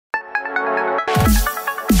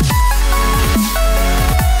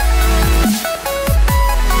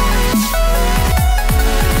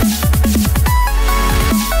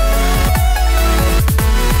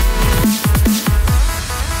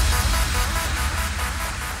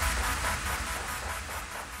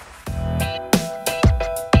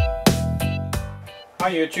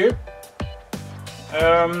Hi YouTube.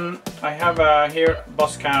 I have here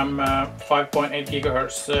Boscam 5.8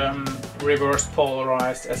 GHz reverse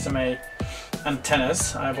polarized SMA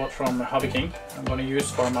antennas I bought from Hobby King. I'm going to use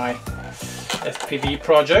for my FPV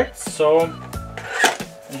project. So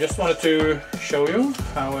I just wanted to show you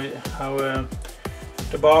how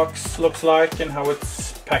the box looks like and how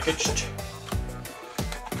it's packaged.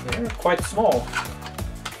 They're quite small.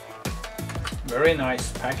 Very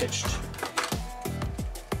nice packaged.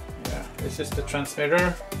 Yeah, this is the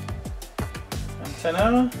transmitter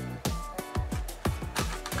antenna.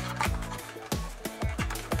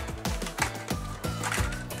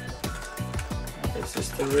 This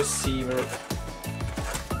is the receiver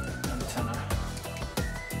antenna.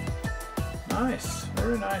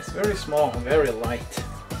 Nice, very small, very light.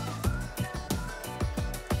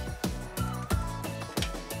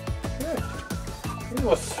 Good.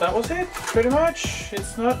 That was it, pretty much.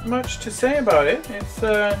 It's not much to say about it. It's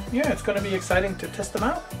yeah, it's going to be exciting to test them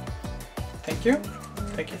out. Thank you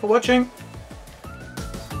for watching.